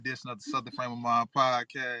edition of the Southern Frame of Mind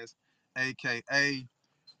podcast, aka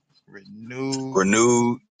Renewed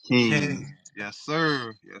Renewed King. King. Yes,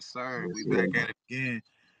 sir. Yes, sir. Yes, We sir. back at it again.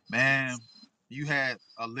 Man, you had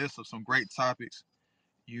a list of some great topics,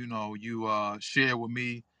 you shared with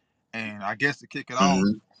me. And I guess to kick it off,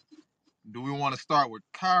 Mm-hmm. do we want to start with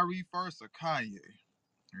Kyrie first or Kanye?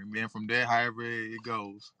 And then from there, however it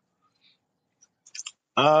goes.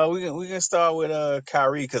 We can start with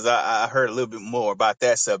Kyrie because I heard a little bit more about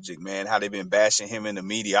that subject, man. How they've been bashing him in the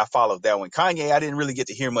media. I followed that one. Kanye, I didn't really get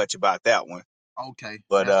to hear much about that one, Okay,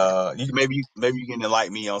 but that's good. maybe you can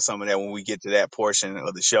enlighten me on some of that when we get to that portion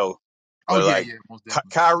of the show. Oh But yeah, like yeah, most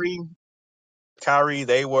definitely. Kyrie,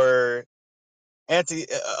 they were anti.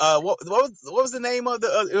 What was the name of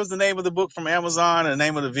the? It was the name of the book from Amazon. And the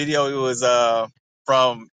name of the video it was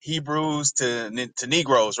from Hebrews to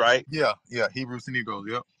Negroes, right? Yeah, yeah. Hebrews and Negroes.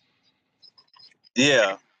 Yep.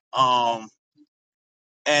 Yeah. Um,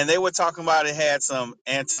 and they were talking about it had some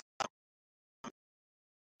anti,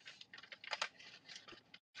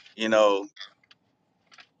 you know,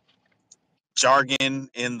 jargon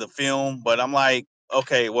in the film, but I'm like,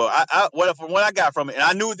 okay, well, from what I got from it, and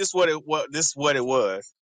I knew what it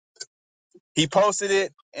was. He posted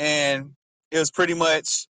it, and it was pretty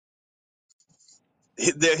much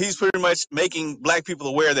he's pretty much making black people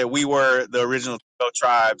aware that we were the original 12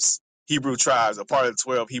 tribes, Hebrew tribes, a part of the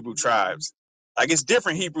 12 Hebrew tribes. Like it's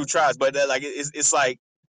different Hebrew tribes, but like it's like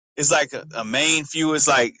a main few. It's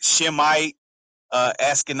like Shemite,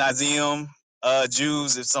 Ashkenazim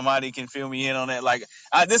Jews. If somebody can fill me in on that, like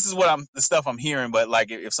this is the stuff I'm hearing. But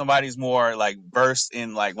like if somebody's more like versed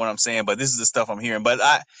in like what I'm saying, but this is the stuff I'm hearing. But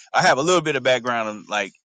I have a little bit of background on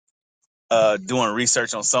like doing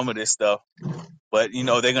research on some of this stuff. But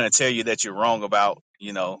they're gonna tell you that you're wrong about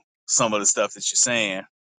some of the stuff that you're saying.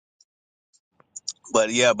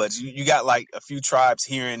 But yeah, but you got like a few tribes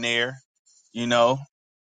here and there, you know,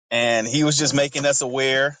 and he was just making us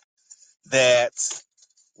aware that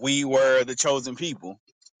we were the chosen people.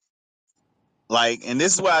 Like, and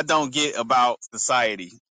this is what I don't get about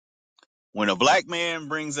society. When a black man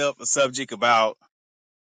brings up a subject about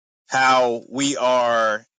how we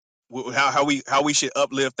are, how we should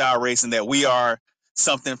uplift our race, and that we are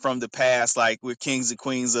something from the past, like we're kings and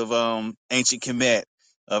queens of ancient Kemet,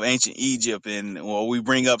 of ancient Egypt, and or we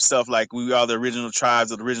bring up stuff like we are the original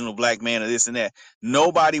tribes of the original black man, or this and that.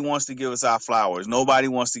 Nobody wants to give us our flowers. Nobody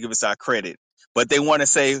wants to give us our credit, but they want to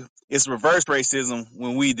say it's reverse racism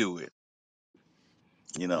when we do it.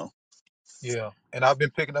 You know. Yeah, and I've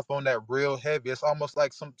been picking up on that real heavy. It's almost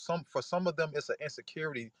like some for some of them, it's an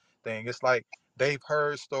insecurity thing. It's like they've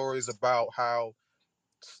heard stories about how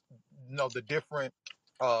the different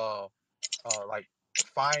uh like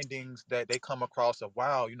findings that they come across of,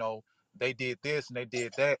 wow, they did this and they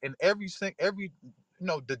did that, and every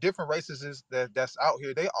the different races that's out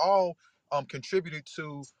here, they all contributed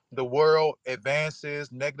to the world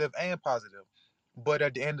advances, negative and positive. But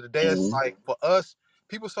at the end of the day, it's Mhm. like for us,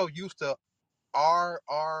 people so used to our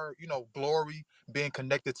glory being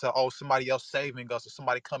connected to, oh, somebody else saving us or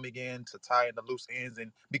somebody coming in to tie in the loose ends,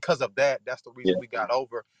 and because of that, that's the reason Yeah. we got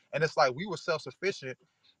over. And it's like we were self-sufficient.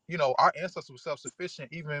 Our ancestors were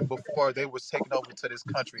self-sufficient even before they was taken over to this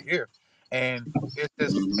country here. And it's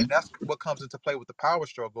just, and Mhm. that's what comes into play with the power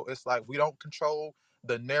struggle. It's like we don't control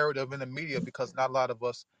the narrative in the media because not a lot of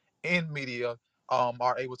us in media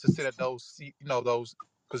are able to sit at those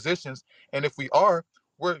positions. And if we are,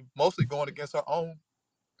 we're mostly going against our own,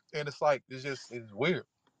 and it's like it's weird.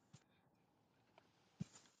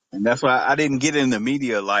 And that's why I didn't get in the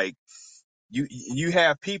media. Like you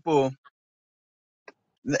have people,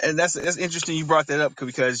 and that's interesting. You brought that up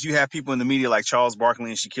because you have people in the media like Charles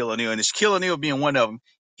Barkley and Shaquille O'Neal, and Shaquille O'Neal being one of them.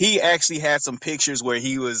 He actually had some pictures where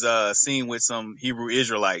he was seen with some Hebrew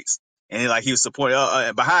Israelites, and like he was supporting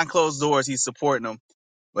behind closed doors. He's supporting them,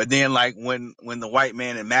 but then like when the white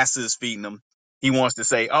man and master is feeding them, he wants to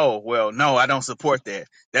say, "Oh well, no, I don't support that.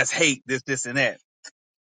 That's hate. This, and that."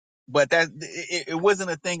 But it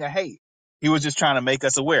wasn't a thing of hate. He was just trying to make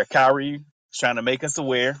us aware. Kyrie is trying to make us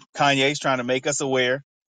aware. Kanye's trying to make us aware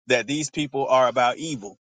that these people are about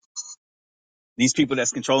evil. These people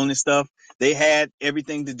that's controlling this stuff, they had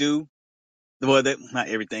everything to do. Well, not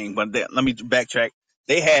everything, but let me backtrack.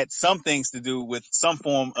 They had some things to do with some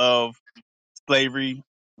form of slavery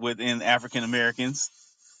within African Americans.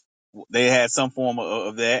 They had some form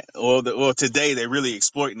of that, or today they're really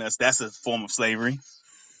exploiting us. That's a form of slavery,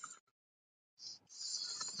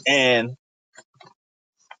 and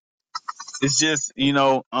it's just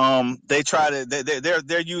they try to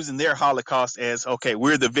they're using their Holocaust as, okay,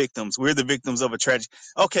 we're the victims of a tragedy.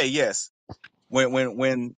 Okay, yes,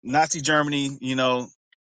 when Nazi Germany,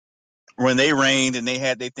 when they reigned and they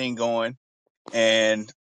had their thing going,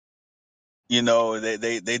 and you know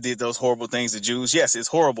they did those horrible things to Jews. Yes, it's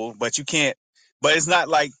horrible, but you can't. But it's not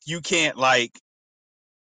like you can't like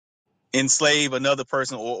enslave another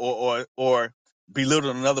person or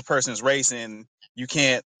belittle another person's race, and you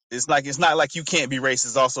can't. It's not like you can't be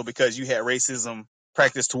racist also because you had racism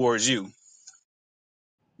practiced towards you.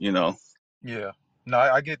 You know. Yeah. No,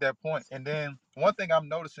 I get that point. And then one thing I'm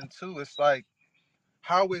noticing too, it's like,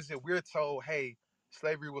 how is it we're told, hey,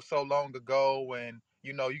 slavery was so long ago and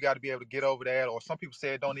you got to be able to get over that, or some people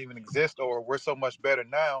say it don't even exist, or we're so much better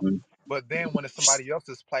now. But then when it's somebody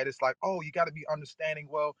else's plight, it's like, oh, you got to be understanding,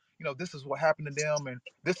 well, this is what happened to them, and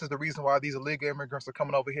this is the reason why these illegal immigrants are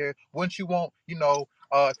coming over here. Wouldn't you want,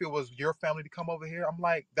 if it was your family to come over here? I'm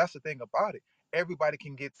like, that's the thing about it. Everybody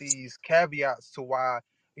can get these caveats to why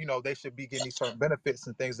they should be getting these certain benefits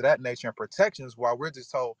and things of that nature and protections, while we're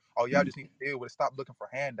just told, oh, y'all just need to deal with it. Stop looking for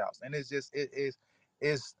handouts. And it's just, it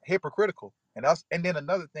is hypocritical. And then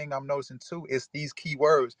another thing I'm noticing too is these key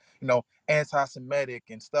words, anti-Semitic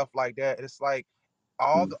and stuff like that. It's like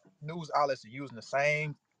all the news outlets are using the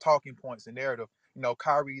same talking points and narrative.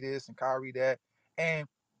 Kyrie this and Kyrie that. And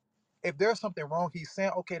if there's something wrong he's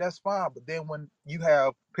saying, okay, that's fine. But then when you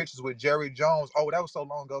have pictures with Jerry Jones, oh, that was so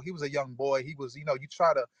long ago. He was a young boy. He was, you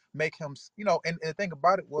try to make him, and the thing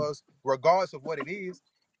about it was, regardless of what it is,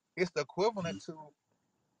 it's the equivalent to,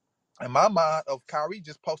 in my mind, of Kyrie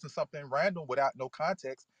just posting something random without no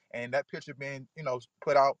context, and that picture being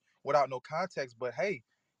put out without no context. But hey,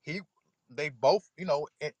 he they both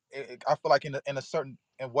I feel like in a certain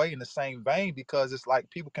way in the same vein, because it's like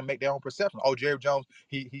people can make their own perception. Oh, Jerry Jones,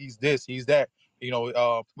 he's this, he's that. We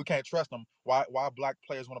can't trust him. Why black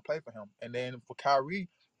players want to play for him? And then for Kyrie,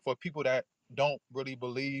 for people that don't really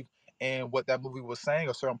believe in what that movie was saying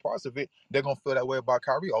or certain parts of it, they're gonna feel that way about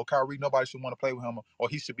Kyrie. Oh, Kyrie, nobody should want to play with him, or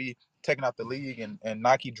he should be taken out the league, and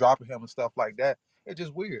Nike dropping him and stuff like that. It's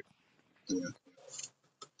just weird.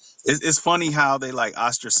 It's funny how they like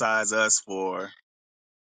ostracize us for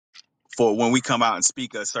when we come out and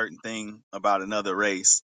speak a certain thing about another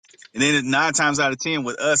race. And then 9 times out of 10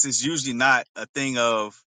 with us, it's usually not a thing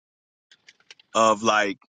of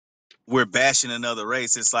like we're bashing another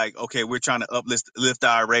race. It's like, okay, we're trying to lift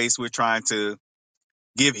our race. We're trying to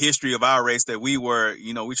give history of our race that we were,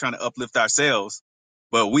 we're trying to uplift ourselves.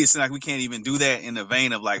 But it's like we can't even do that in the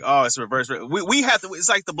vein of like, oh, it's reverse. We have to. It's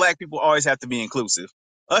like the black people always have to be inclusive.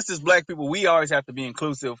 Us as black people, we always have to be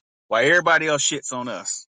inclusive, while everybody else shits on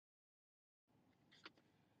us.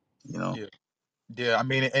 You know, Yeah, yeah. I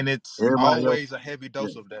mean, and it's everybody else. always a heavy Yeah.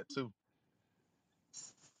 dose of that too.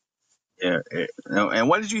 Yeah. And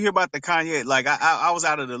what did you hear about the Kanye? Like, I was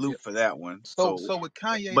out of the Yeah. loop for that one. So So, so with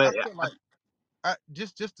Kanye, I but feel like,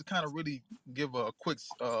 just to kind of really give a quick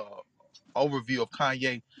overview of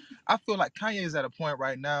Kanye, I feel like Kanye is at a point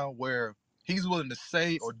right now where he's willing to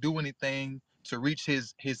say or do anything to reach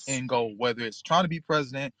his end goal, whether it's trying to be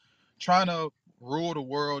president, trying to rule the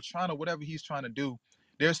world, trying to whatever he's trying to do.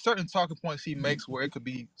 There's certain talking points he makes where it could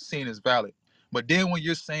be seen as valid. But then when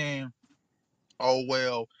you're saying, oh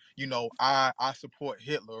well, I support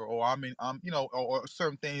Hitler, or I mean or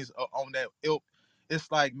certain things on that ilk,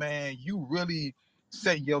 it's like, man, you really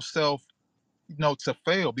set yourself to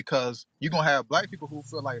fail, because you're gonna have black people who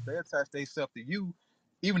feel like if they attach themselves to you,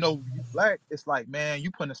 even though you black, it's like, man,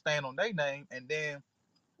 you putting a stain on their name. And then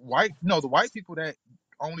the white people that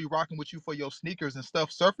only rocking with you for your sneakers and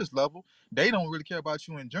stuff, surface level, they don't really care about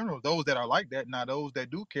you in general. Those that are like that, now those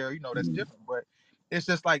that do care, that's different. But it's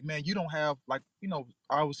just like, man, you don't have, like,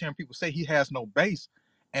 I was hearing people say he has no base,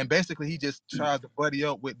 and basically he just tries to buddy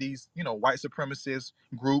up with these white supremacist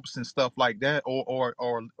groups and stuff like that,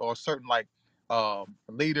 or certain, like,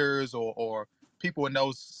 leaders, or people in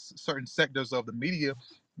those certain sectors of the media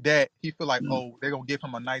that he feel like, oh, they're gonna give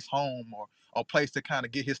him a nice home, or a place to kind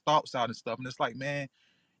of get his thoughts out and stuff. And it's like, man,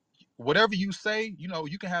 whatever you say,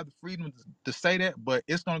 you can have the freedom to say that, but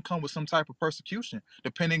it's going to come with some type of persecution,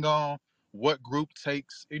 depending on what group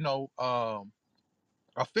takes,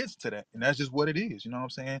 offense to that. And that's just what it is. You know what I'm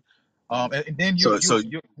saying? And then so so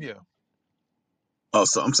yeah. oh,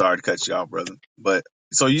 so I'm sorry to cut you off, brother. But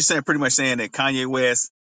so you saying pretty much saying that Kanye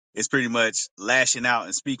West is pretty much lashing out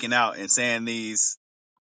and speaking out and saying these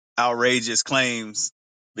outrageous claims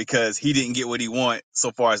because he didn't get what he want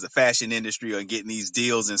so far as the fashion industry or getting these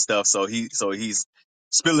deals and stuff. So he's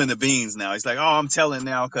spilling the beans now. He's like, oh, I'm telling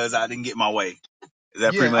now because I didn't get my way. Is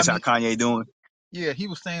that pretty Yeah, I much how mean, Kanye doing? yeah, he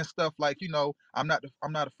was saying stuff like, I'm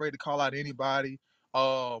not afraid to call out anybody.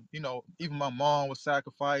 Even my mom was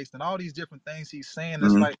sacrificed, and all these different things he's saying.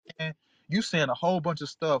 It's Mm-hmm. like, man, you saying a whole bunch of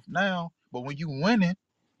stuff now, but when you winning,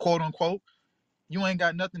 quote unquote, you ain't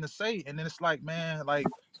got nothing to say, and then it's like, man, like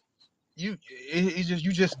it's just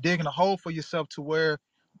you just digging a hole for yourself to where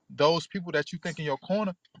those people that you think in your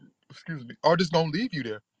corner, excuse me, are just gonna leave you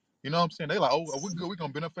there. You know what I'm saying? They like, oh, we're good. We're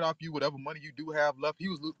gonna benefit off you, whatever money you do have left. He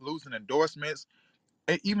was losing endorsements.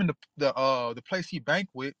 Even the place he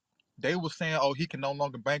banked with, they were saying, oh, he can no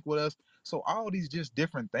longer bank with us. So all these just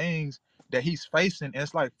different things that he's facing, and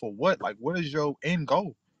it's like, for what? Like, what is your end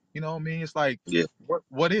goal? You know what I mean? It's like, Yeah.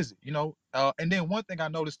 what is it? You know? And then one thing I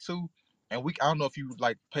noticed too, and I don't know if you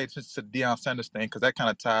like pay attention to the Deion Sanders thing, because that kind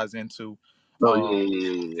of ties into, Oh yeah, um, yeah,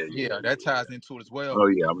 yeah, yeah, yeah, yeah, yeah, that ties yeah. into it as well. Oh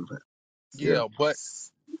yeah, yeah, Yeah, but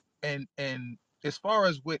and as far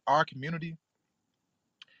as with our community,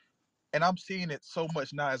 and I'm seeing it so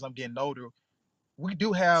much now as I'm getting older, we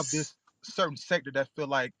do have this certain sector that feel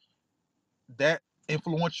like that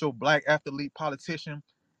influential black athlete politician,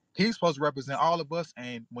 he's supposed to represent all of us,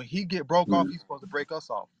 and when he get broke off, mm, he's supposed to break us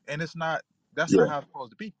off, and it's not. That's not yeah, how it's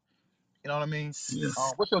supposed to be. You know what I mean? yeah.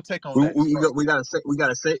 What's your take on that? As far as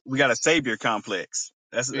We got a savior complex.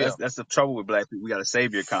 yeah, That's the trouble with black people. We got a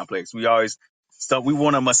savior complex. We always we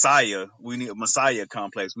want a messiah. We need a messiah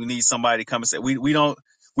complex. We need somebody to come and say we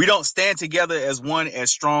don't stand together as one,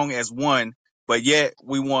 as strong as one, but yet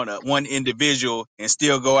we want one individual and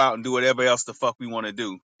still go out and do whatever else the fuck we want to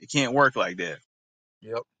do. It can't work like that.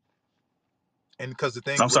 yep. And because the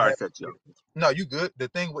I'm thing with sorry that, to cut you off. no, you good. The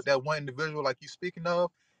thing with that one individual, like you speaking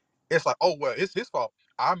of, it's like, oh well, it's his fault.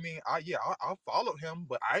 I mean, I followed him,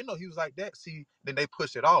 but I didn't know he was like that. See, then they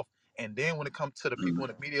push it off, and then when it comes to the people Mm,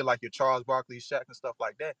 in the media, like your Charles Barkley, Shaq, and stuff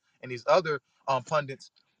like that, and these other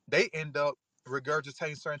pundits, they end up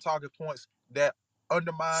regurgitating certain talking points that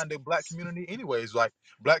undermine the black community. Anyways, like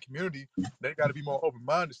black community, they got to be more open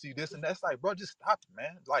minded to see this and that's. Like, bro, just stop it,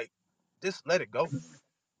 man. Like, just let it go.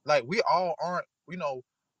 Like, we all aren't,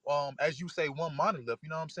 as you say, one monolith. You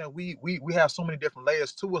know what I'm saying? We have so many different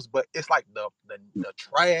layers to us, but it's like the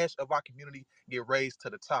trash of our community get raised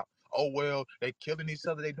to the top. Oh well, they killing each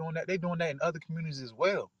other, they doing that in other communities as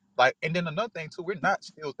well. Like, and then another thing too, we're not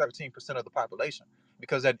still 13% of the population,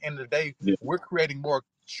 because at the end of the day, yeah, we're creating more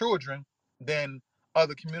children than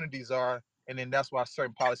other communities are, and then that's why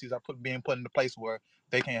certain policies are being put into place where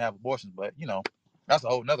they can't have abortions. But that's a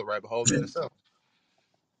whole nother rabbit hole in yeah, itself.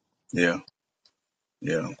 yeah,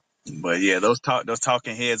 yeah. But yeah, those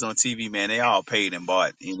talking heads on TV, man, they all paid and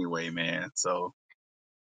bought anyway, man. So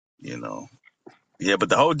you know. Yeah, but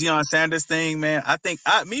the whole Deion Sanders thing, man,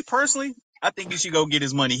 me personally, I think he should go get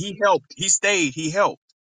his money. He helped. He stayed. He helped.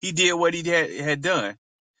 He did what he had done.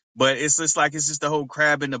 But it's just like, it's just the whole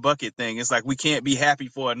crab in the bucket thing. It's like we can't be happy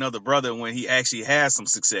for another brother when he actually has some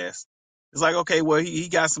success. It's like, okay, well, he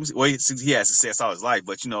got some, well, he had success all his life,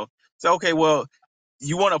 but so, okay, well,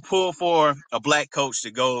 you want to pull for a black coach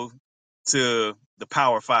to go to the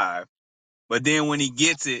Power Five. But then when he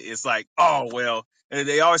gets it, it's like, oh, well,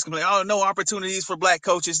 they always complain, oh, no opportunities for black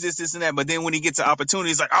coaches, this, and that. But then when he gets an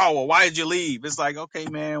opportunity, it's like, oh, well, why did you leave? It's like, okay,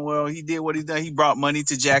 man, well, he did what he done. He brought money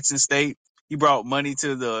to Jackson State. He brought money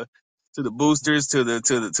to the boosters, to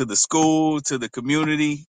the school, to the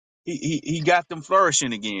community. He got them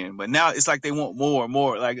flourishing again. But now it's like they want more and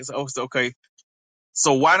more. Like, it's okay.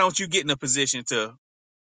 So why don't you get in a position to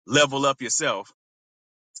level up yourself?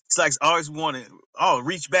 It's like always wanting, oh,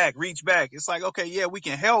 reach back, reach back. It's like, okay, yeah, we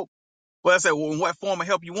can help. But I said, well, what form of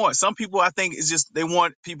help you want? Some people, I think, is just they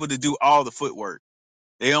want people to do all the footwork.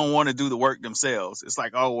 They don't want to do the work themselves. It's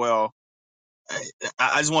like, oh well,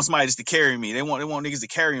 I just want somebody just to carry me. They want niggas to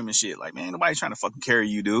carry them and shit. Like, man, nobody's trying to fucking carry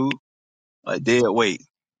you, dude. Like, dead weight.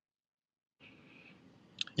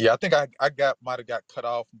 Yeah, I think I might have got cut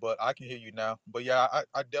off, but I can hear you now. But yeah,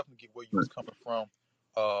 I definitely get where you was coming from.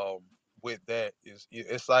 With that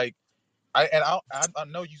it's like I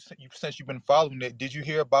know you since you've been following it. Did you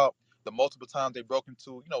hear about the multiple times they broke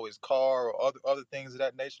into his car or other things of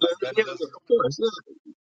that nature, like Yeah, vandalism? of course. Yeah,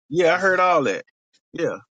 yeah, I heard all that.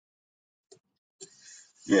 Yeah,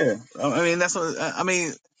 yeah. I mean, that's what I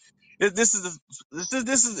mean. This is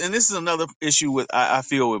and this is another issue with I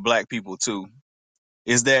feel with black people too,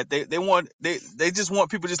 is that they just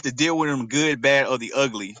want people just to deal with them good, bad, or the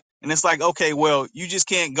ugly. And it's like, okay, well, you just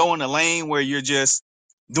can't go in a lane where you're just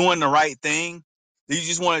doing the right thing. You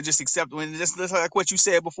just want to just accept when that's like what you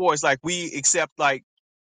said before. It's like we accept like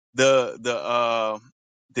the the uh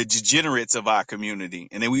the degenerates of our community,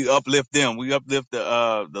 and then we uplift them. We uplift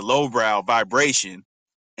the lowbrow vibration,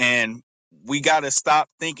 and we got to stop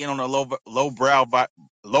thinking on a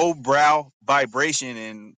lowbrow vibration,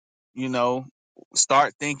 and you know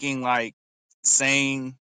start thinking like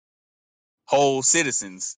sane whole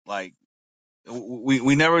citizens. Like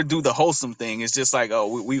we never do the wholesome thing. It's just like, oh,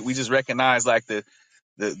 we just recognize like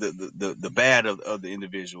the bad of the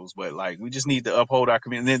individuals, but like we just need to uphold our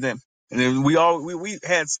community. And then we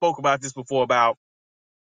had spoke about this before about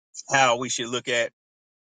how we should look at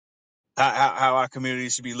how our community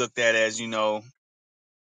should be looked at as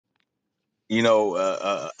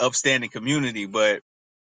upstanding community, but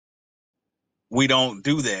we don't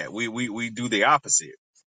do that. We do the opposite.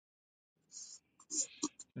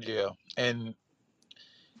 Yeah. And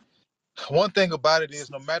one thing about it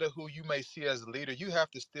is no matter who you may see as a leader, you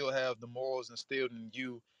have to still have the morals instilled in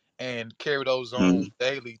you and carry those on Mm,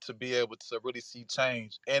 daily to be able to really see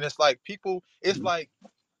change. And it's like people, it's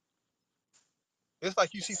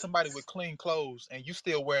like you see somebody with clean clothes and you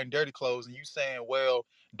still wearing dirty clothes and you saying, well,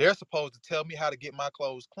 they're supposed to tell me how to get my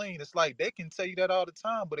clothes clean. It's like they can tell you that all the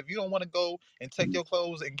time, but if you don't want to go and take your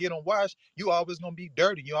clothes and get them washed, you always gonna be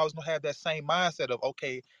dirty. You always gonna have that same mindset of,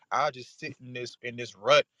 okay, I'll just sit in this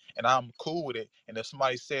rut and I'm cool with it. And if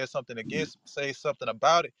somebody says something against, say something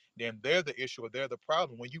about it, then they're the issue or they're the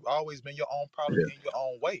problem. When you always been your own problem yeah, in your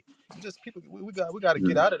own way, you just people we got to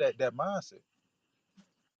get mm, out of that mindset.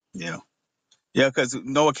 yeah, yeah. Because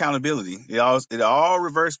no accountability. It all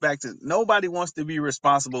reverts back to nobody wants to be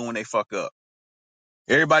responsible when they fuck up.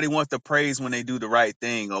 Everybody wants to praise when they do the right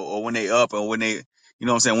thing, or when they up, or when they,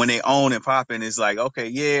 what I'm saying, when they own and popping. It's like, okay,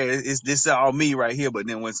 yeah, it's this is all me right here. But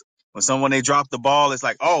then when someone they drop the ball, it's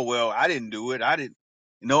like, oh well, I didn't do it. I didn't.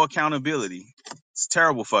 No accountability. It's a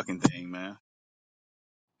terrible fucking thing, man.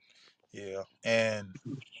 Yeah, and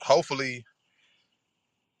hopefully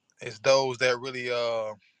it's those that really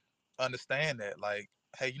understand that. Like,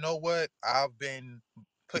 hey, you know what? I've been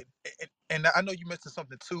put, and I know you mentioned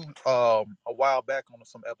something too a while back on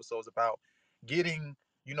some episodes about getting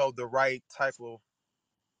the right type of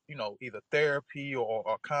either therapy or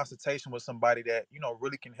consultation with somebody that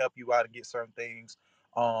really can help you out and get certain things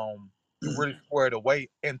Mm, really squared away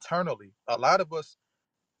internally. A lot of us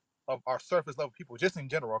of our surface level people, just in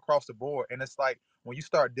general across the board, and it's like when you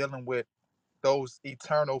start dealing with those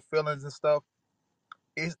eternal feelings and stuff,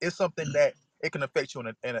 it's something that it can affect you in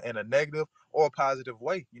a negative or a positive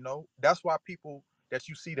way. That's why people that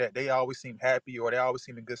you see that they always seem happy or they always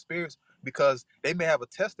seem in good spirits because they may have a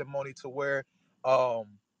testimony to where um,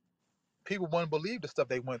 people wouldn't believe the stuff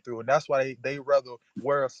they went through, and that's why they rather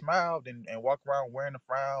wear a smile than and walk around wearing a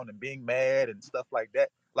frown and being mad and stuff like that.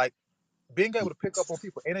 Like being able to pick up on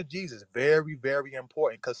people energies is very, very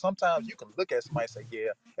important because sometimes you can look at somebody and say,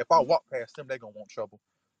 yeah, if I walk past them, they're gonna want trouble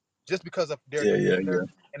just because of their yeah, yeah, demeanor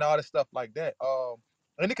and all this stuff like that.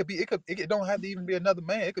 And it don't have to even be another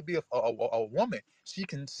man. It could be a woman. She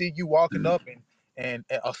can see you walking mm, up and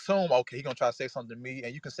assume, okay, he gonna try to say something to me,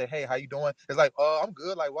 and you can say, hey, how you doing? It's like, I'm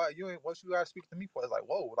good. Like, why you ain't? What you gotta speak to me for? It's like,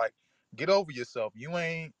 whoa, like, get over yourself. You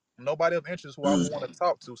ain't nobody of interest who I mm, would want to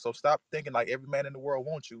talk to. So stop thinking like every man in the world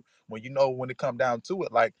wants you. When you know when it come down to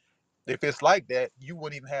it, like if it's like that, you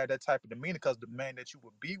wouldn't even have that type of demeanor because the man that you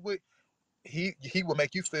would be with he will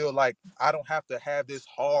make you feel like I don't have to have this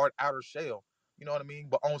hard outer shell. You know what I mean?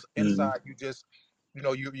 But on mm, inside, you just, you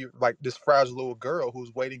like this fragile little girl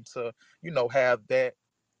who's waiting to, have that,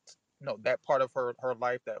 that part of her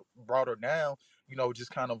life that brought her down,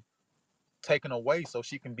 just kind of taken away so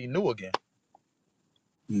she can be new again.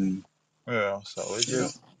 mm. Yeah. So it Yeah,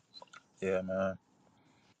 just, yeah, man.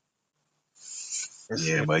 yeah. It's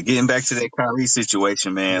But getting back to that Kyrie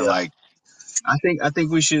situation, man, yeah, like I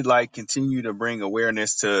think we should like continue to bring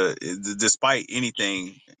awareness to despite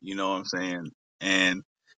anything, you know what I'm saying? And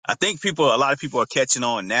I think a lot of people are catching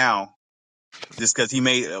on now just because he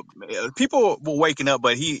made people were waking up,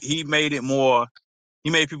 but he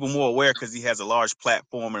made people more aware because he has a large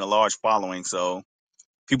platform and a large following. So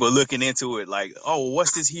people are looking into it like, oh,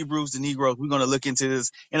 what's this Hebrews and Negroes? We're gonna look into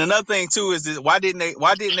this. And another thing too is that why didn't they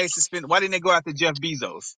go after Jeff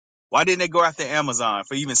Bezos? Why didn't they go after Amazon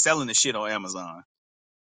for even selling the shit on Amazon?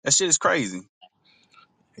 That shit is crazy.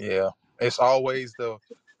 yeah. It's always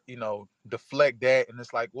deflect that, and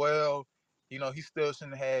it's like, well, he still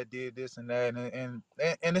shouldn't have did this and that, and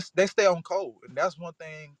they stay on code, and that's one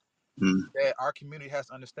thing Mm, that our community has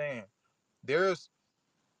to understand. There's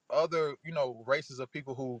other, races of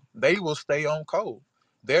people who they will stay on code.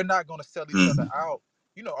 They're not going to sell each other mm, out.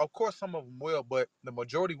 Of course, some of them will, but the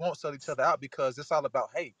majority won't sell each other out because it's all about,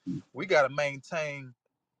 hey, we got to maintain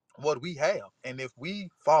what we have. And if we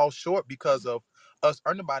fall short because of us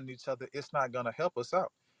undermining each other, it's not going to help us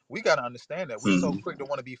out. We got to understand that we so mm, quick to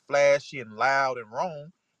want to be flashy and loud and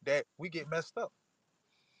wrong that we get messed up.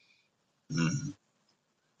 mm.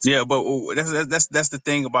 Yeah, but that's the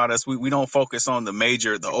thing about us. We don't focus on the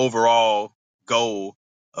overall goal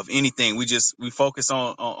of anything. We focus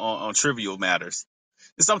on trivial matters.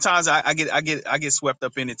 And sometimes I get swept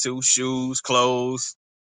up in it too. Shoes, clothes,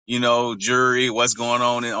 jury, what's going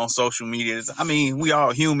on on social media. I mean, we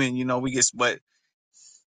all human, we get, but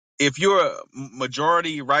if you're a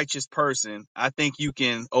majority righteous person, I think you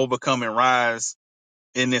can overcome and rise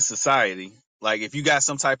in this society. Like if you got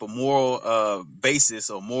some type of moral basis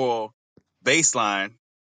or moral baseline,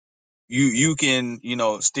 you can,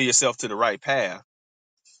 steer yourself to the right path,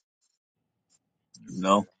 you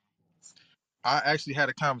know. I actually had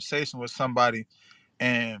a conversation with somebody,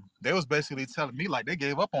 and they was basically telling me like they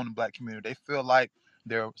gave up on the black community. They feel like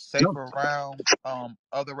they're No. safer around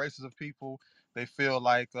other races of people. They feel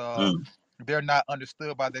like Mm, they're not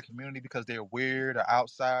understood by their community because they're weird or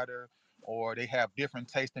outsider, or they have different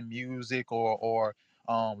taste in music or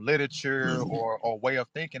literature mm, or way of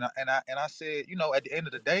thinking. And I said, at the end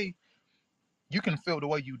of the day, you can feel the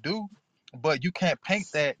way you do, but you can't paint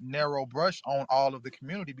that narrow brush on all of the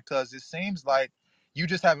community because it seems like you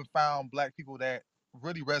just haven't found black people that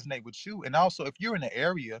really resonate with you. And also, if you're in an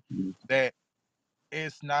area mm, that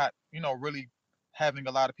it's not really having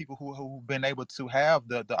a lot of people who've been able to have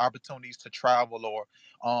the opportunities to travel or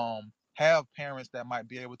have parents that might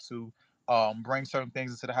be able to bring certain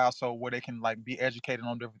things into the household where they can like be educated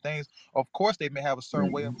on different things. Of course they may have a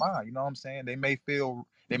certain way of mm, mind, you know what I'm saying. They may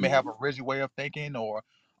have mm, a rigid way of thinking or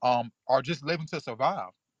just living to survive.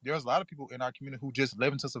 There's a lot of people in our community who just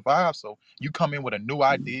living to survive, so you come in with a new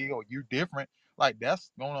mm, idea or you're different, like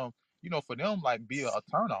that's gonna for them like be a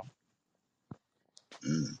turn off.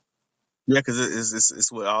 mm. Yeah, because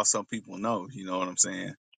it's what all some people know. You know what I'm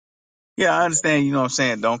saying? Yeah, I understand. You know what I'm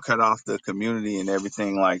saying? Don't cut off the community and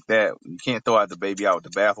everything like that. You can't throw out the baby out with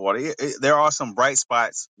the bathwater. There are some bright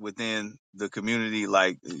spots within the community,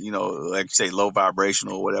 like like you say, low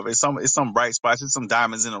vibrational or whatever. It's some bright spots. It's some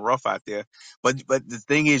diamonds in the rough out there. But the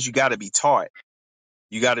thing is, you got to be taught.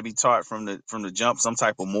 You got to be taught from the jump some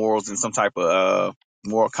type of morals and some type of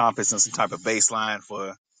moral compass and some type of baseline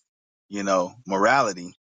for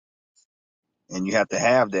morality, and you have to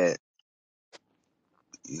have that.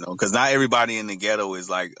 Because not everybody in the ghetto is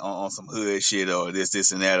like on some hood shit or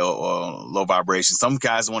this, and that, or low vibration. Some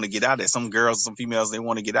guys want to get out of that. Some girls, some females, they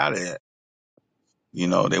want to get out of that.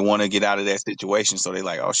 They want to get out of that situation. So they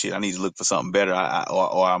like, oh shit, I need to look for something better.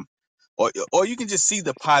 Or you can just see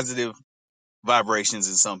the positive vibrations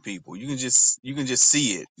in some people. You can just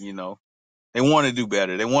see it. They want to do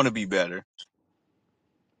better. They want to be better.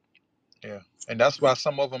 Yeah, and that's why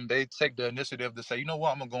some of them they take the initiative to say, you know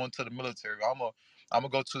what, I'm gonna go into the military. I'm gonna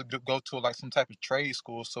go to like some type of trade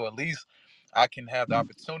school, so at least I can have the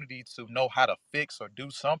opportunity to know how to fix or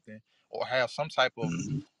do something, or have some type of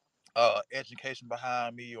Mm-hmm. education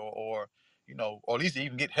behind me, or at least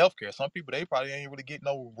even get healthcare. Some people they probably ain't really get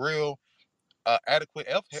no real adequate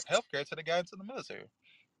healthcare till they got into the military.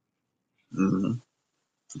 Mm-hmm.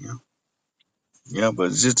 Yeah. Yeah,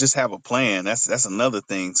 but just have a plan. That's another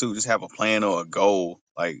thing too. Just have a plan or a goal.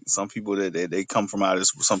 Like some people that they come from out of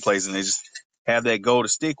some place and they just have that goal to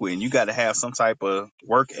stick with. And you got to have some type of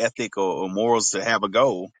work ethic or morals to have a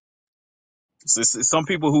goal. It's some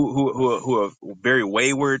people who are very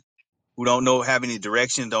wayward, who don't have any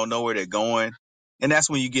direction, don't know where they're going, and that's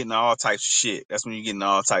when you get into all types of shit. That's when you get into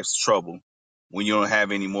all types of trouble. When you don't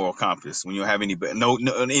have any moral compass, when you don't have no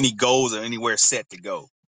any goals or anywhere set to go.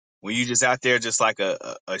 When you just out there, just like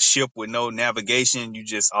a ship with no navigation, you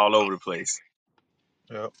just all over the place.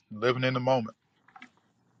 Yeah, living in the moment.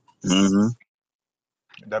 Mm-hmm.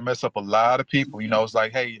 That mess up a lot of people. It's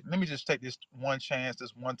like, hey, let me just take this one chance,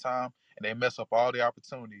 this one time, and they mess up all the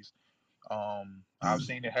opportunities. I've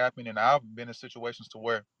seen it happen, and I've been in situations to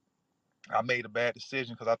where I made a bad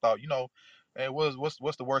decision because I thought, it was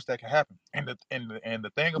what's the worst that can happen. And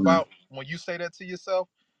the thing Mm-hmm. about when you say that to yourself,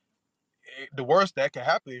 the worst that can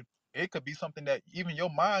happen, it could be something that even your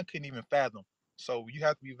mind couldn't even fathom. So you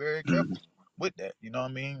have to be very Mm-hmm. careful with that. You know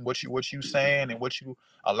what I mean? What you saying and what you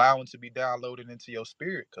allowing to be downloaded into your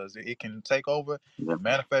spirit, because it can take over Yeah. and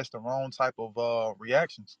manifest the wrong type of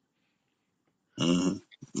reactions. Mm-hmm.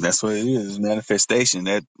 That's what it is. Manifestation.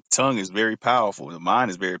 That tongue is very powerful. The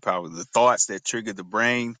mind is very powerful. The thoughts that trigger the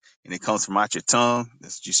brain, and it comes from out your tongue.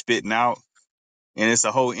 That's what you spitting out. And it's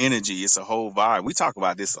a whole energy. It's a whole vibe. We talk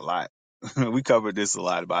about this a lot. We covered this a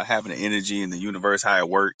lot about having the energy in the universe, how it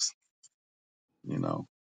works. You know.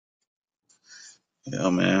 Yeah,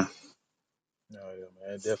 man. Yeah,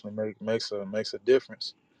 man, it definitely makes a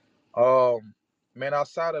difference. Um, Man,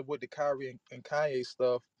 outside of with the Kyrie and Kanye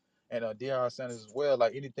stuff, and Deion Sanders as well,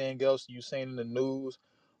 like anything else you seen in the news,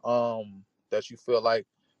 that you feel like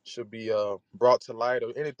should be brought to light,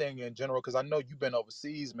 or anything in general? Because I know you've been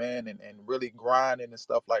overseas, man, and really grinding and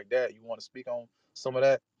stuff like that. You want to speak on some of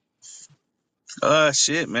that?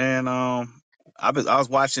 Shit, man. I was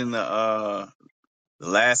watching the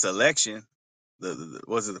last election,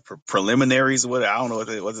 was it the preliminaries? What I don't know what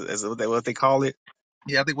they was it, is it what they call it.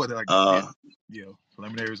 Yeah, I think what like the mid, Uh, yeah,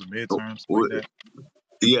 preliminaries or midterms, something like w- that.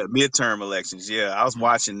 yeah, midterm elections. Yeah, I was Mhm.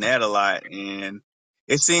 watching that a lot, and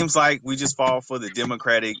it seems like we just fall for the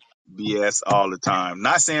Democratic BS all the time.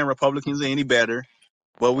 Not saying Republicans are any better,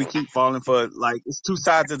 but we keep falling for, like, it's two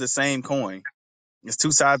sides of the same coin. It's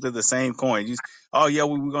two sides of the same coin. Oh yeah,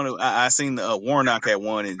 we're gonna. I seen Warnock had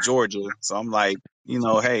one in Georgia, so I'm like,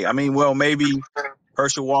 hey, I mean, well, maybe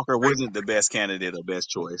Herschel Walker wasn't the best candidate or best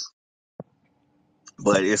choice,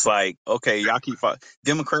 but it's like, okay, y'all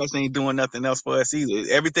Democrats ain't doing nothing else for us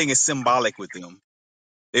either. Everything is symbolic with them.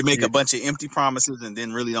 They make Yeah, a bunch of empty promises and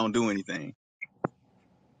then really don't do anything.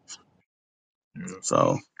 yeah.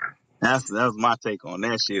 So that was my take on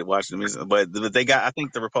that shit. Watching this, but they got. I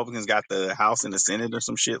think the Republicans got the House and the Senate or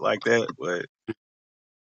some shit like that. But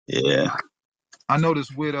yeah,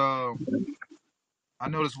 I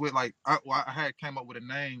noticed with like I had came up with a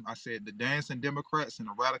name. I said the dancing Democrats and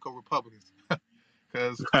the radical Republicans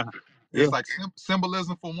because yeah, it's like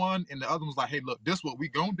symbolism for one, and the other one's like, hey, look, this what we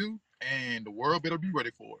gonna do, and the world better be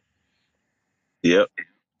ready for it. yep,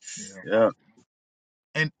 Yeah. yeah.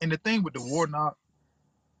 And the thing with the Warnock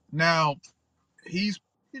now, he's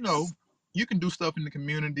you know you can do stuff in the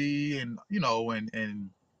community and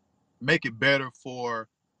and make it better for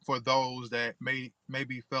those that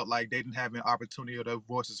maybe felt like they didn't have an opportunity or their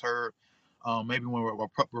voices heard. Maybe when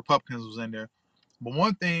Republicans was in there. But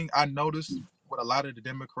one thing I noticed with a lot of the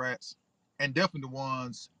Democrats, and definitely the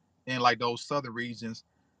ones in like those southern regions,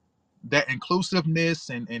 that inclusiveness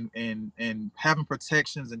and having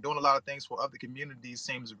protections and doing a lot of things for other communities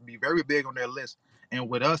seems to be very big on their list. And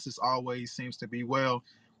with us, it always seems to be, well,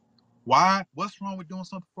 why? What's wrong with doing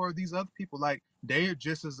something for these other people? Like they're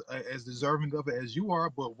just as deserving of it as you are,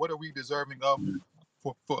 but what are we deserving of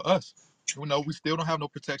for us? We still don't have no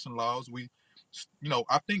protection laws.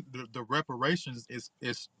 I think the reparations is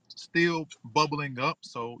still bubbling up.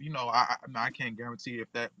 So I can't guarantee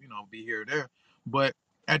if that be here or there, but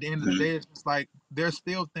at the end of the day, it's just like there's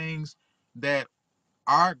still things that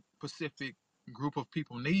our Pacific group of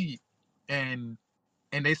people need,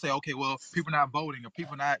 and they say, okay, well, people not voting or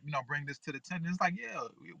people not, bring this to the tent. It's like, yeah,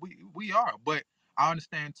 we are. But I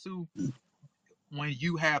understand too, when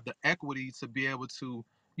you have the equity to be able to,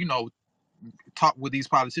 you know, talk with these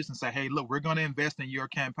politicians and say, hey, look, we're going to invest in your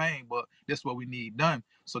campaign, but this is what we need done.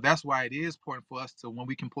 So that's why it is important for us to, when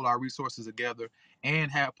we can pull our resources together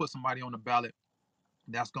and have put somebody on the ballot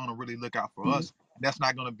that's going to really look out for us. That's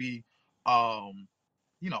not going to be, um,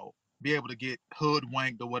 you know, be able to get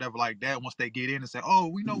hoodwinked or whatever like that once they get in and say, oh,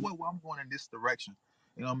 we know what, well, I'm going in this direction.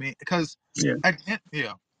 You know what I mean? Because, Yeah.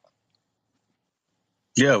 yeah,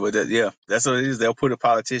 Yeah, but that's what it is. They'll put a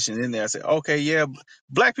politician in there and say, okay, yeah,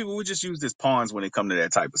 black people, we just use as pawns when it comes to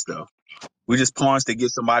that type of stuff. We just pawns to get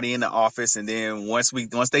somebody in the office, and then once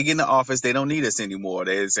they get in the office, they don't need us anymore.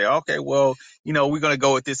 They say, okay, well, we're gonna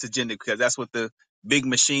go with this agenda because that's what the big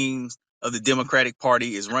machines of the Democratic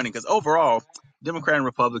Party is running. Because overall, Democrat and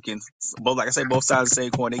Republicans, both, like I say, both sides of the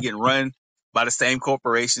same coin, they getting run by the same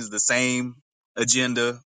corporations, the same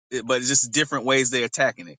agenda, but it's just different ways they're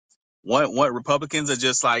attacking it. What Republicans are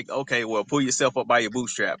just like, okay, well, pull yourself up by your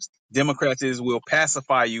bootstraps. Democrats is, we'll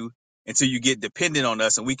pacify you until you get dependent on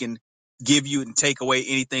us, and we can give you and take away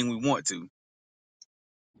anything we want to,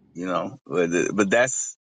 but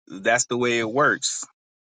that's the way it works.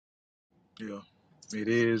 yeah, it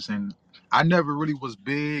is. And I never really was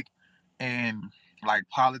big in like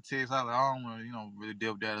politics. I don't want to, really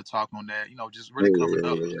deal with that or talk on that, just Yeah, really coming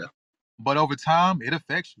up. yeah, yeah, But over time, it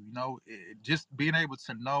affects you. Just being able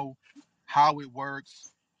to know how it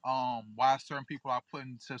works, why certain people are put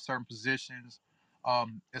into certain positions.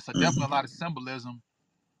 It's yeah. definitely a lot of symbolism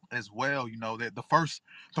as well. That the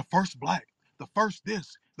first black, the first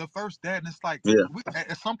this, the first that, and it's like Yeah,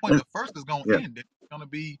 at some point yeah, the first is going to yeah, end. It's going to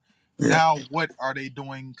be yeah, now. What are they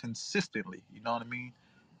doing consistently? You know what I mean?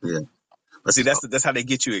 yeah. But see, So that's how they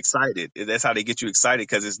get you excited. That's how they get you excited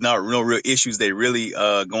because it's not no real issues they really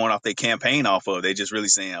going off their campaign off of. They just really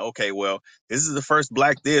saying, okay, well, this is the first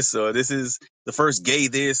black this, or this is the first gay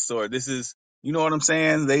this, or this is, you know what I'm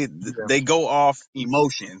saying? yeah, They go off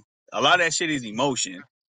emotion. A lot of that shit is emotion.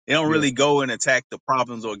 They don't yeah, really go and attack the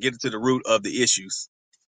problems or get to the root of the issues.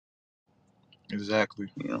 exactly.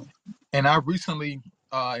 You know. And I recently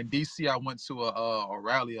in DC, I went to a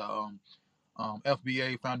rally,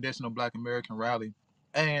 FBA Foundational Black American rally,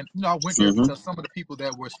 and I went there Hmm. because some of the people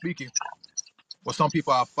that were speaking were some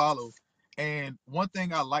people I follow, and one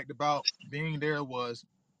thing I liked about being there was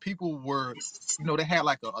people were, they had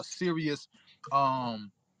like a serious,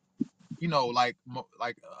 um,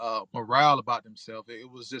 morale about themselves. It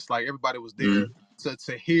was just like everybody was there Mm,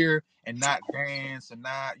 to hear and not dance and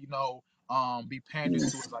not be pandered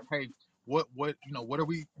to. mm, It's like, hey, what are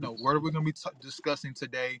we what are we going to be discussing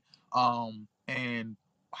today, and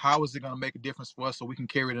how is it going to make a difference for us so we can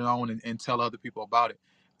carry it on and tell other people about it.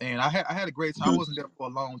 And I had a great time. I mm. wasn't there for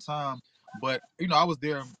a long time, but I was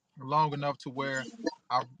there long enough to where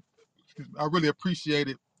I I really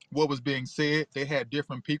appreciated what was being said. They had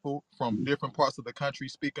different people from different parts of the country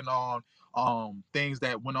speaking on things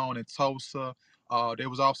that went on in Tulsa. They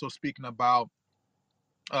was also speaking about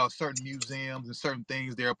certain museums and certain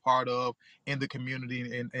things they're a part of in the community,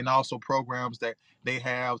 and also programs that they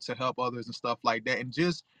have to help others and stuff like that. And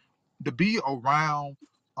just to be around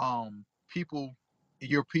people,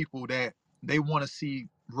 your people that they want to see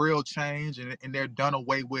real change, and they're done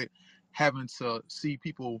away with having to see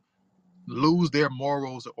people lose their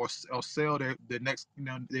morals, or sell their next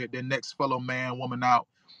their next fellow man woman out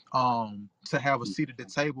to have a seat at the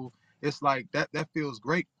table. It's like that feels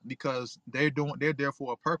great because they're there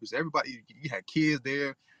for a purpose. Everybody, you had kids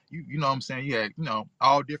there, you know what I'm saying, you had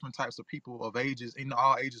all different types of people of ages, and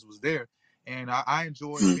all ages was there. And I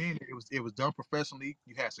enjoyed Mm. being there. It was done professionally.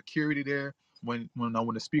 You had security there. When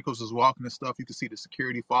the speakers was walking and stuff, you could see the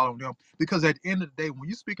security following them, because at the end of the day, when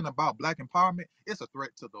you're speaking about black empowerment, it's a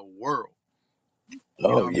threat to the world.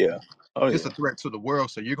 You know Oh what I'm yeah. saying? Oh It's a yeah. threat to the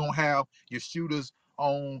world. So you're gonna have your shooters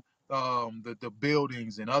on the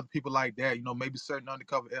buildings and other people like that. Maybe certain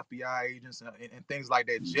undercover FBI agents and things like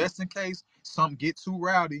that, Mm. just in case something get too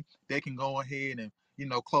rowdy, they can go ahead and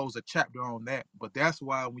close a chapter on that. But that's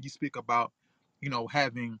why when you speak about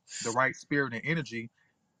having the right spirit and energy,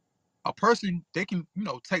 a person, they can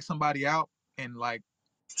take somebody out, and like,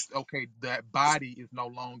 okay, that body is no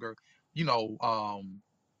longer, you know,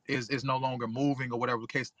 is no longer moving or whatever the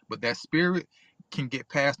case, but that spirit can get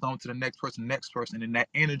passed on to the next person, and that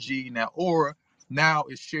energy and that aura now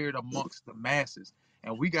is shared amongst the masses.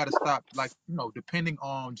 And we got to stop, like, depending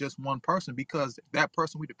on just one person, because that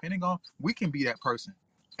person we depending on, we can be that person,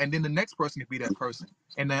 and then the next person can be that person,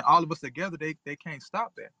 and then all of us together, they can't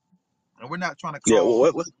stop that. And we're not trying to Yeah.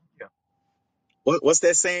 cause. Yeah. What's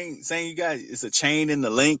that saying you got? It's a chain in the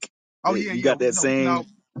link. Oh yeah, You yeah. got that We can saying? all,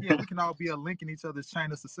 yeah, we can all be a link in each other's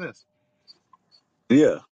chain of success.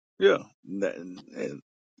 Yeah. Yeah. And,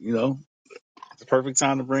 you know, it's the perfect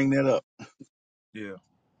time to bring that up. Yeah,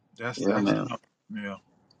 that's Yeah, that's man. yeah.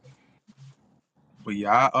 But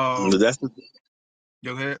yeah, But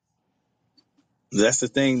go ahead. that's the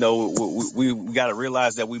thing, though. We got to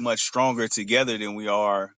realize that we much stronger together than we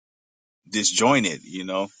are disjointed.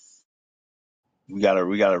 We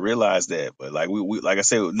gotta realize that. But like like I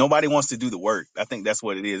said, nobody wants to do the work. I think that's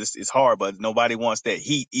what it is. It's hard, but nobody wants that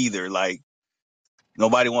heat either. Like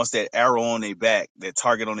nobody wants that arrow on their back, that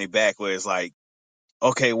target on their back, where it's like,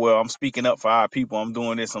 okay, well, I'm speaking up for our people. I'm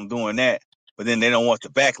doing this. I'm doing that. But then they don't want the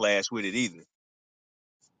backlash with it either.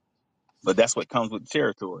 But that's what comes with the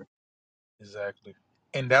territory. Exactly.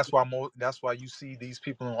 And that's why you see these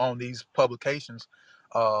people on these publications,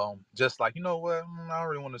 just like, what, I don't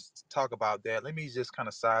really want to talk about that. Let me just kind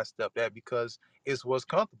of sidestep that, because it's what's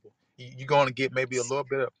comfortable. You're going to get maybe a little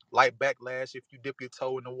bit of light backlash if you dip your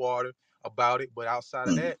toe in the water about it, but outside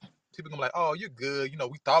of Mm. that, people gonna be like, oh, you're good.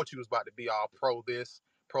 We thought you was about to be all pro this,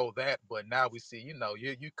 pro that, but now we see,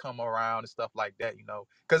 you come around and stuff like that,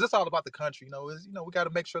 because it's all about the country. Is we got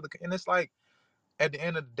to make sure and it's like, at the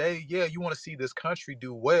end of the day, yeah, you want to see this country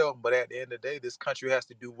do well, but at the end of the day, this country has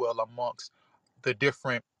to do well amongst the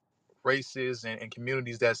different races and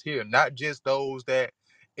communities that's here, not just those that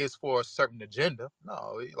is for a certain agenda.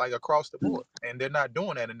 No, like across the board, and they're not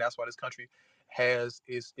doing that, and that's why this country has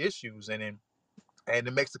its issues, and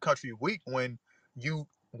it makes the country weak when you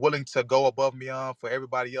willing to go above and beyond for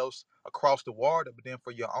everybody else across the water, but then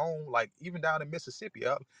for your own, like even down in Mississippi,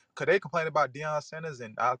 cause they complain about Deion Sanders,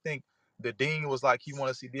 and I think the dean was like he want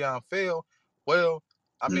to see Deion fail. Well,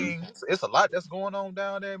 I Mm. mean, it's a lot that's going on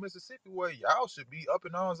down there in Mississippi where y'all should be up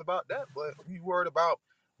in arms about that, but you worried about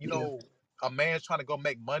you Yeah. know a man's trying to go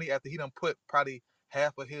make money after he done put probably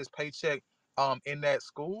half of his paycheck in that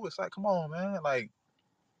school. It's like, come on, man, like,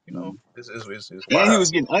 Mm. this is And he wild.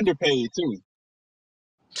 was getting underpaid too.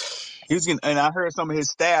 He was getting, and I heard some of his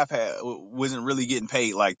staff wasn't really getting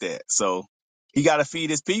paid like that. So he got to feed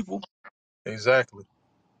his people. Exactly.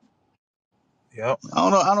 Yep. I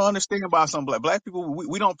don't understand about some black people.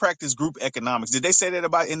 We don't practice group economics. Did they say that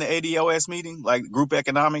about in the ADOS meeting, like group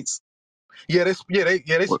economics?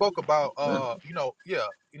 They What? spoke about Yeah.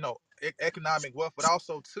 economic wealth, but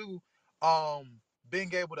also too um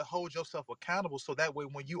being able to hold yourself accountable, so that way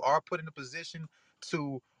when you are put in a position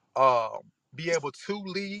to be able to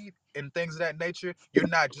lead and things of that nature, you're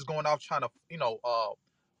not just going off trying to,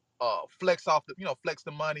 flex off the, flex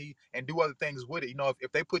the money and do other things with it.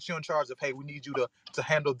 If they put you in charge of, hey, we need you to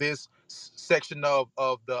handle this section of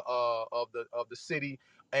the city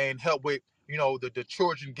and help with, the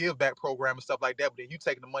children give back program and stuff like that, but then you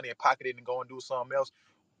taking the money and pocket it and go and do something else,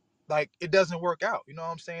 like it doesn't work out. You know what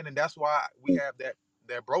I'm saying? And that's why we have that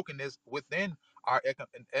brokenness within our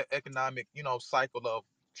economic, cycle of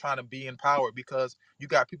trying to be empowered, because you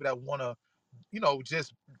got people that want to,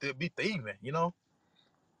 just be thieving.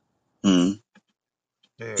 Mm.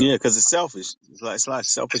 Yeah. Yeah, because it's selfish. It's a lot of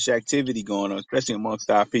selfish activity going on, especially amongst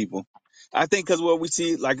our people. I think because what we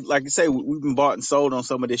see, like you say, we've been bought and sold on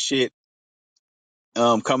some of this shit,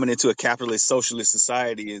 coming into a capitalist socialist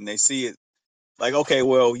society, and they see it like, okay,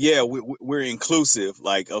 well, yeah, we're inclusive.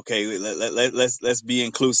 Like, okay, let's be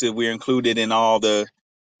inclusive. We're included in all the,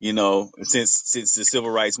 since the civil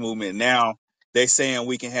rights movement. Now they're saying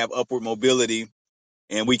we can have upward mobility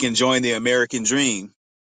and we can join the American dream.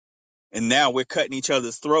 And now we're cutting each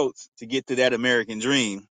other's throats to get to that American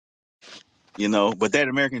dream. But that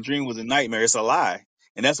American dream was a nightmare. It's a lie.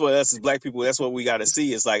 And that's what us as black people, that's what we got to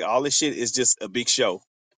see. It's like all this shit is just a big show.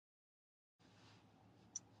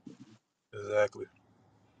 Exactly.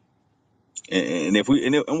 And if we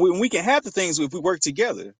we can have the things if we work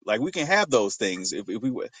together, like we can have those things. If we,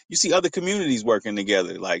 you see other communities working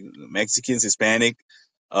together, like Mexicans, Hispanic,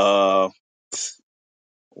 uh,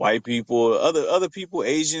 white people, other people,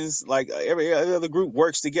 Asians, like every other group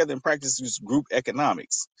works together and practices group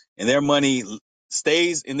economics, and their money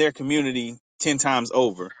stays in their community 10 times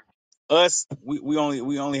over. Us, we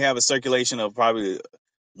only have a circulation of probably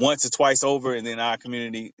once or twice over, and then our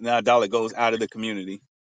community, and our dollar goes out of the community.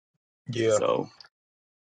 Yeah. So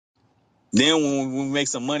then when we make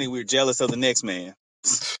some money, we're jealous of the next man.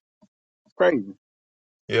 Crazy.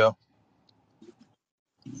 Yeah.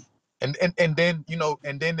 And then,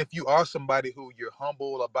 if you are somebody who you're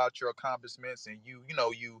humble about your accomplishments, and you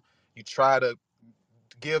try to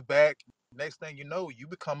give back, next thing you know, you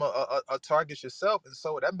become a target yourself, and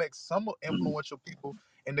so that makes some Mhm. influential people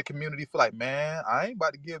in the community feel like, man, I ain't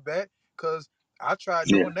about to give back, because I tried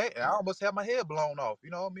Yeah, doing that and I almost had my head blown off.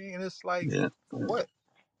 You know what I mean? And it's like, yeah, for what?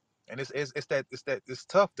 And it's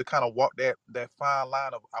tough to kind of walk that fine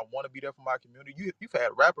line of, I want to be there for my community. You've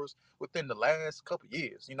had rappers within the last couple of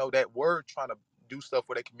years, that word trying to do stuff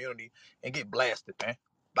for their community and get blasted, man.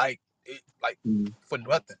 Like Mhm. for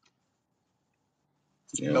nothing.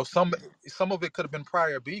 Yeah, Some of it could have been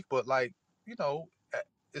prior beef, but like,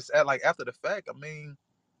 it's at like after the fact. I mean,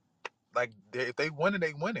 like, if they win it,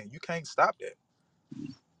 they win it. You can't stop that.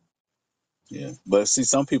 yeah. But see,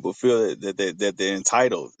 some people feel that they're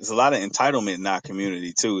entitled. There's a lot of entitlement in our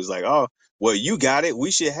community too. It's like, oh, well, you got it,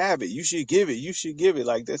 we should have it. You should give it. You should give it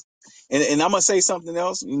like this. And I'm gonna say something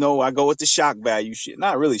else. I go with the shock value shit.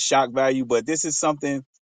 Not really shock value, but this is something.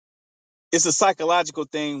 It's a psychological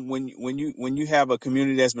thing when you have a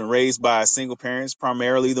community that's been raised by single parents,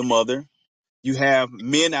 primarily the mother. You have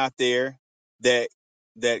men out there that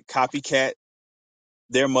copycat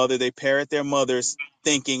their mother. They parrot their mother's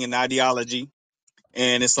thinking and ideology.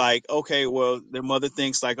 And it's like, okay, well, their mother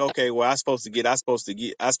thinks like, okay, well, I'm supposed to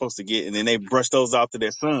get, and then they brush those off to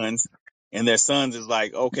their sons, and their sons is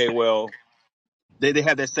like, okay, well, they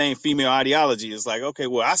have that same female ideology. It's like, okay,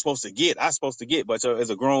 well, I'm supposed to get, but as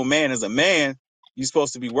a grown man, as a man, you're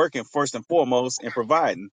supposed to be working first and foremost and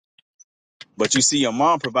providing. But you see your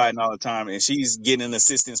mom providing all the time, and she's getting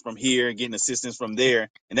assistance from here and getting assistance from there,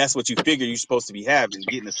 and that's what you figure you're supposed to be having,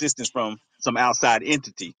 getting assistance from some outside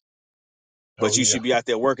entity. Oh But you yeah. should be out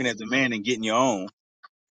there working as a man and getting your own.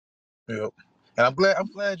 Yep. And I'm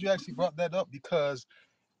glad you actually brought that up, because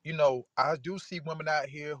I do see women out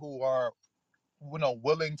here who are,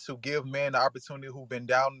 willing to give men the opportunity, who've been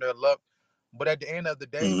down in their luck. But at the end of the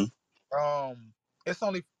day, Mm-hmm. um, it's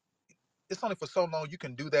only it's only for so long you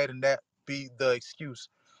can do that, and that be the excuse.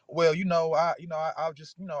 Well, I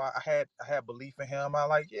just, I had belief in him. I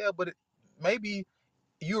like, yeah, but maybe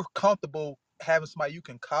you're comfortable having somebody you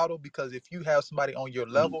can coddle, because if you have somebody on your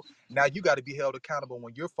level, now you got to be held accountable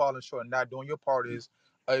when you're falling short and not doing your part, is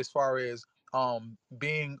as far as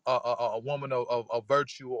being a woman of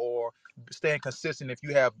virtue, or staying consistent if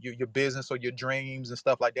you have your business or your dreams and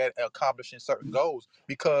stuff like that, accomplishing certain goals.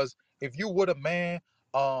 Because if you're with a man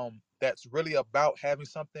that's really about having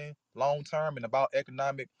something long term and about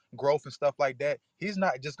economic growth and stuff like that, he's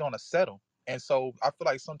not just gonna settle. And so I feel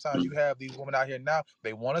like sometimes you have these women out here now,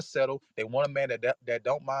 they want to settle. They want a man that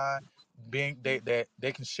don't mind being, that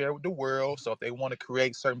they can share with the world. So if they want to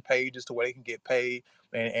create certain pages to where they can get paid,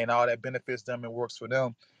 and all that benefits them and works for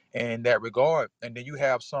them in that regard. And then you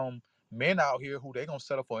have some men out here who they gonna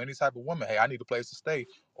settle for any type of woman. Hey, I need a place to stay,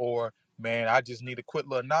 or man, I just need a quick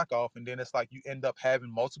little knockoff, and then it's like you end up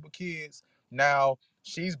having multiple kids. Now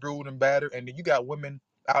she's brewed and battered, and then you got women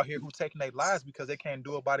out here who taking their lives because they can't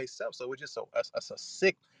do it by themselves. So it's just a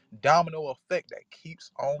sick domino effect that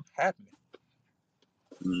keeps on happening.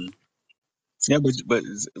 Mm.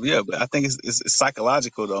 Yeah, but I think it's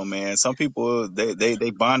psychological though, man. Some people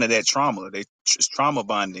they bond to that trauma. It's trauma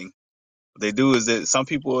bonding. What they do is that some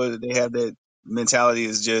people they have that mentality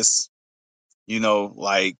is just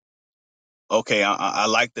like okay, I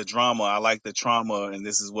like the drama, I like the trauma, and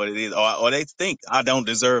this is what it is. Or they think I don't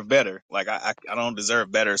deserve better. Like I don't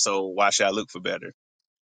deserve better, so why should I look for better?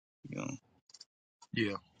 You know.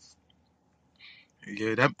 Yeah,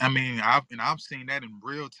 yeah. That I mean, I've seen that in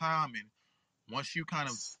real time, and once you kind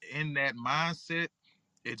of in that mindset,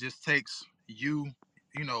 it just takes you,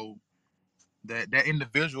 you know, that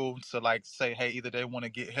individual to like say, hey, either they want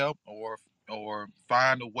to get help or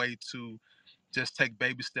find a way to just take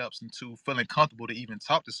baby steps into feeling comfortable to even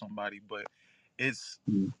talk to somebody. But it's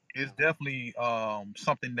Mm. it's definitely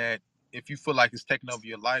something that if you feel like it's taking over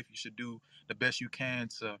your life, you should do the best you can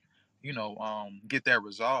to, get that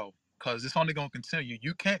resolved. Because it's only going to continue.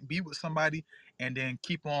 You can't be with somebody and then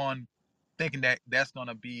keep on thinking that that's going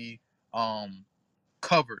to be um,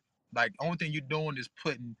 covered. Like only thing you're doing is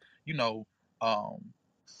putting, you know, um,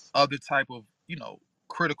 other type of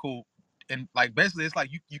critical and like basically it's like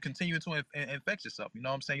you continue to infect yourself. You know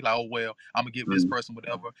what I'm saying? You're like, oh well, I'm gonna give this Mm. person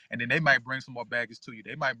whatever, and then they might bring some more baggage to you.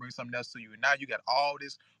 They might bring something else to you, and now you got all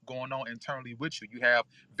this going on internally with you. You have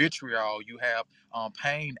vitriol, you have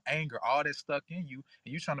pain, anger, all this stuck in you,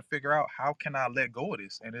 and you're trying to figure out how can I let go of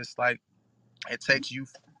this. And it's like it takes you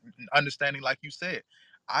understanding, like you said,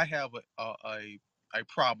 I have a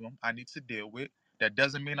problem I need to deal with. That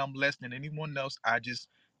doesn't mean I'm less than anyone else. I just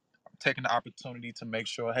taking the opportunity to make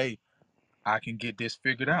sure, hey, I can get this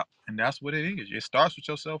figured out. And that's what it is. It starts with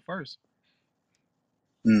yourself first.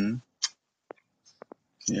 Mm.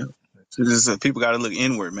 Yeah. So this is, people got to look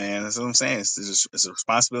inward, man. That's what I'm saying. It's a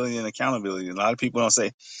responsibility and accountability. A lot of people don't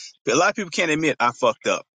say. A lot of people can't admit I fucked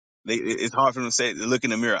up. It's hard for them to say. Look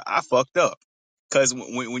in the mirror. I fucked up. Because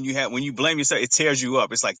when you blame yourself, it tears you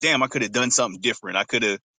up. It's like, damn, I could have done something different. I could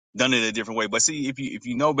have done it a different way. But see, if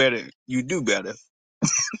you know better, you do better.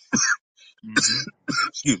 Mm-hmm.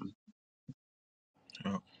 Excuse me.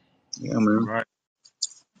 Yep. Yeah, man. Right.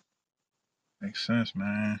 Makes sense,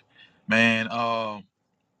 man. Man,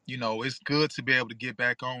 it's good to be able to get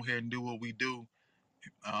back on here and do what we do.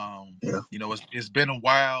 Yeah. It's been a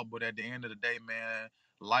while, but at the end of the day, man,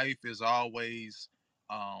 life is always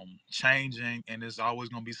changing, and there's always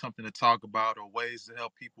going to be something to talk about or ways to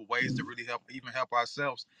help people, ways to really help, even help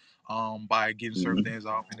ourselves by getting certain Mm-hmm. things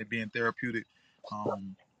off and it being therapeutic.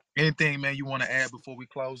 Um, Anything, man, you want to add before we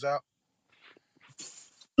close out?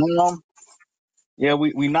 Yeah,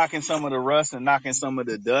 we knocking some of the rust and knocking some of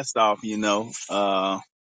the dust off.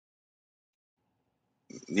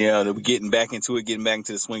 Yeah, we getting back into it, getting back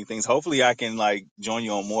into the swing of things. Hopefully, I can like join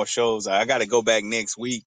you on more shows. I got to go back next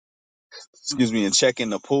week. Excuse me, and check in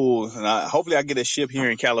the pool. And hopefully, I get a ship here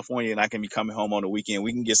in California, and I can be coming home on the weekend.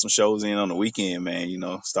 We can get some shows in on the weekend, man.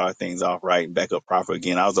 Start things off right and back up proper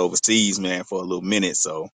again. I was overseas, man, for a little minute,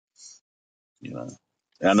 so you know.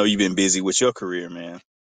 And I know you've been busy with your career, man.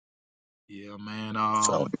 Yeah, man.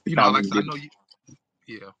 So anytime we Like I can said, I get, know you.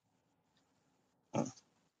 Yeah, oh,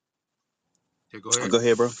 yeah. Go ahead. go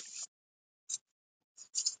ahead, bro.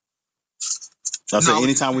 I No, say I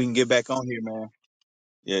was just anytime we saying. can get back on here, man.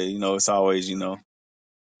 Yeah, it's always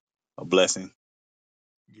a blessing.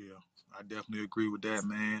 Yeah, I definitely agree with that,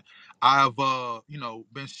 man. I've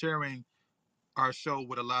been sharing our show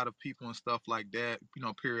with a lot of people and stuff like that,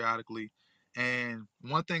 periodically. And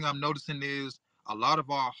one thing I'm noticing is a lot of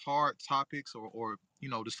our hard topics or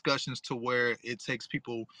discussions to where it takes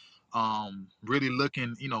people really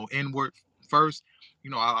looking, inward first.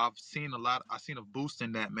 I've seen a lot. I've seen a boost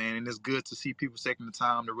in that, man, and it's good to see people taking the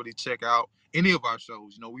time to really check out any of our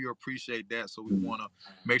shows. We appreciate that, so we Mm. want to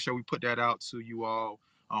make sure we put that out to you all.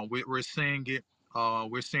 We're seeing it.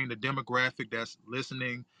 We're seeing the demographic that's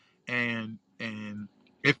listening, and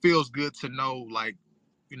it feels good to know, like,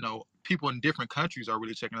 people in different countries are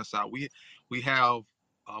really checking us out. We have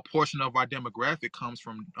a portion of our demographic comes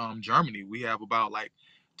from Germany. We have about like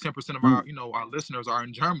 10% of our Mm. our listeners are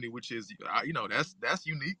in Germany, which is that's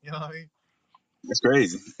unique. You know what I mean? That's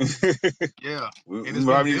crazy. Yeah, we, and we it's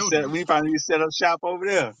been probably need to set. building. We probably need to set up shop over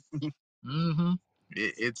there. Mm-hmm.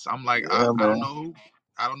 It's I'm like Yeah, I man.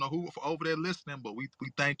 don't know who over there listening, but we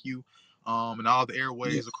thank you, and all the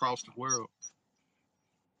Yeah, airways across the world.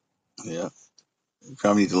 yeah. We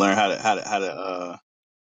probably need to learn how to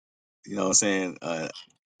You know what I'm saying?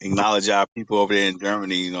 Acknowledge our people over there in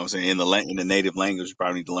Germany. You know what I'm saying? In the native language, you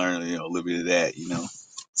probably need to learn a little bit of that.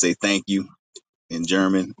 Say thank you in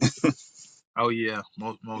German. Oh yeah,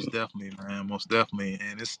 most definitely, man, most definitely,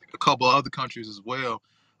 and it's a couple of other countries as well.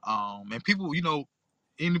 And people,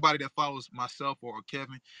 anybody that follows myself or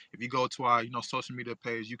Kevin, if you go to our social media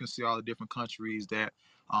page, you can see all the different countries that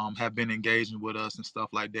have been engaging with us and stuff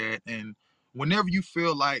like that. And whenever you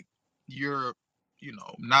feel like you're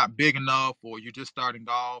not big enough or you're just starting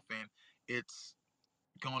golf and it's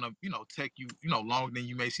gonna take you longer than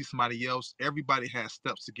you may see somebody else. Everybody has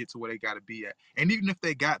steps to get to where they got to be at, and even if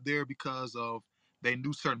they got there because of they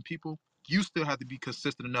knew certain people, you still have to be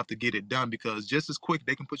consistent enough to get it done, because just as quick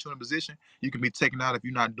they can put you in a position you can be taken out if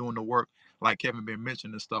you're not doing the work, like Kevin been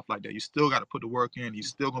mentioning and stuff like that. You still got to put the work in. You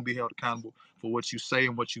still gonna be held accountable for what you say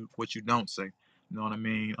and what you don't say. You know what I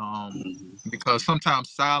mean? Mhm. Because sometimes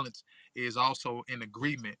silence is also an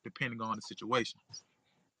agreement depending on the situation.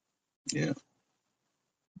 Yeah,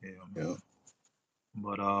 Yeah, yeah. man.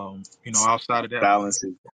 But outside of that, Silence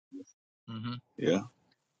is, hmm yeah.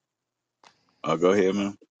 Oh, go ahead,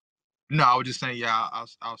 man. no, I was just saying, yeah.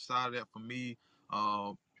 Outside of that, for me,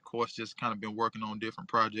 of course, just kind of been working on different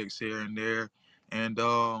projects here and there, and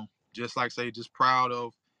just like say, just proud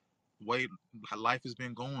of way how life has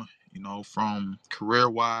been going. From career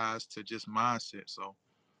wise to just mindset. So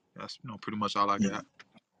that's pretty much all I Yeah, got.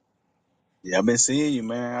 yeah. I've been seeing you,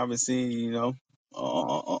 man. I've been seeing you,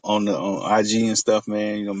 on IG and stuff,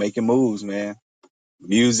 man. Making moves, man.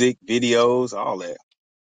 Music, videos, all that.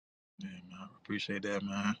 Yeah, man. Appreciate that,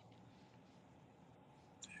 man.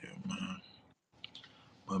 Yeah, man.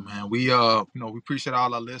 But man, we appreciate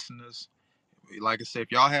all our listeners. Like I said,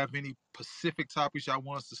 if y'all have any specific topics y'all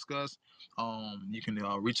want us to discuss, you can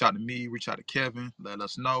reach out to me, reach out to Kevin, let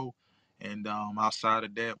us know. And outside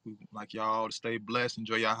of that, we like y'all to stay blessed,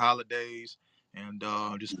 enjoy your holidays, and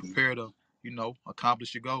just Mhm. prepare to,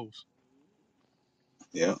 accomplish your goals.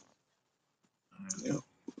 Yeah, And, yeah.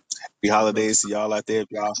 Happy all right, brother. holidays to y'all out there.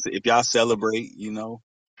 If y'all celebrate,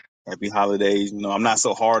 happy holidays. I'm not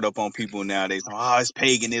so hard up on people nowadays. Oh, it's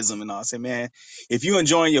paganism and all. I say, man, if you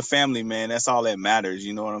enjoying your family, man, that's all that matters.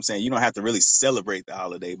 You know what I'm saying? You don't have to really celebrate the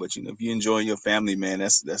holiday, but if you enjoying your family, man,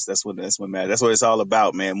 that's what matters. That's what it's all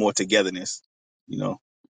about, man. More togetherness. You know.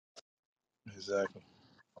 Exactly.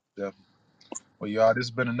 Definitely. Well, y'all, this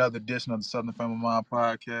has been another edition of the Southern Family Mind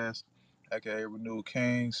Podcast, aka Renewed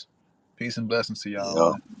Kings. Peace and blessings to y'all,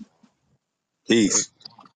 Yeah. man. Peace.